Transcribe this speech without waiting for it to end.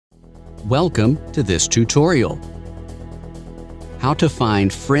Welcome to this tutorial. How to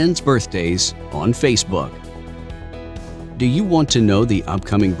find friends' birthdays on Facebook. Do you want to know the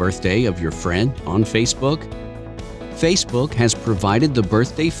upcoming birthday of your friend on Facebook? Facebook has provided the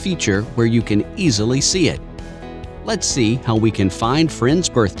birthday feature where you can easily see it. Let's see how we can find friends'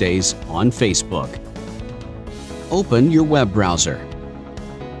 birthdays on Facebook. Open your web browser.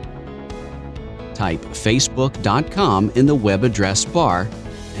 Type facebook.com in the web address bar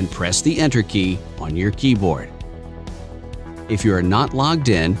and press the Enter key on your keyboard. If you are not logged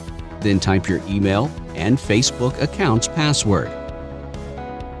in, then type your email and Facebook account's password.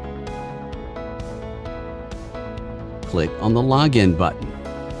 Click on the Login button.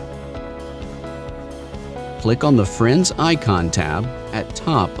 Click on the Friends icon tab at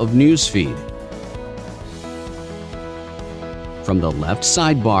top of Newsfeed. From the left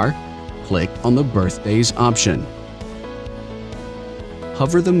sidebar, click on the Birthdays option.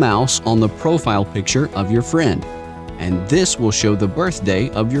 Hover the mouse on the profile picture of your friend, and this will show the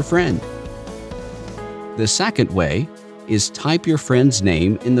birthday of your friend. The second way is type your friend's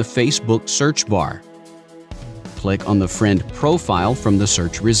name in the Facebook search bar. Click on the friend profile from the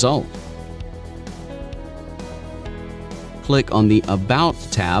search result. Click on the About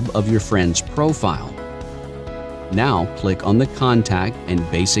tab of your friend's profile. Now click on the Contact and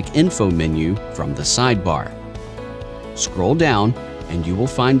Basic Info menu from the sidebar. Scroll down and you will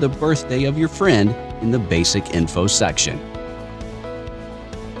find the birthday of your friend in the Basic Info section.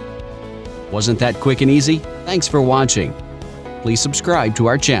 Wasn't that quick and easy? Thanks for watching. Please subscribe to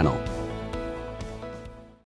our channel.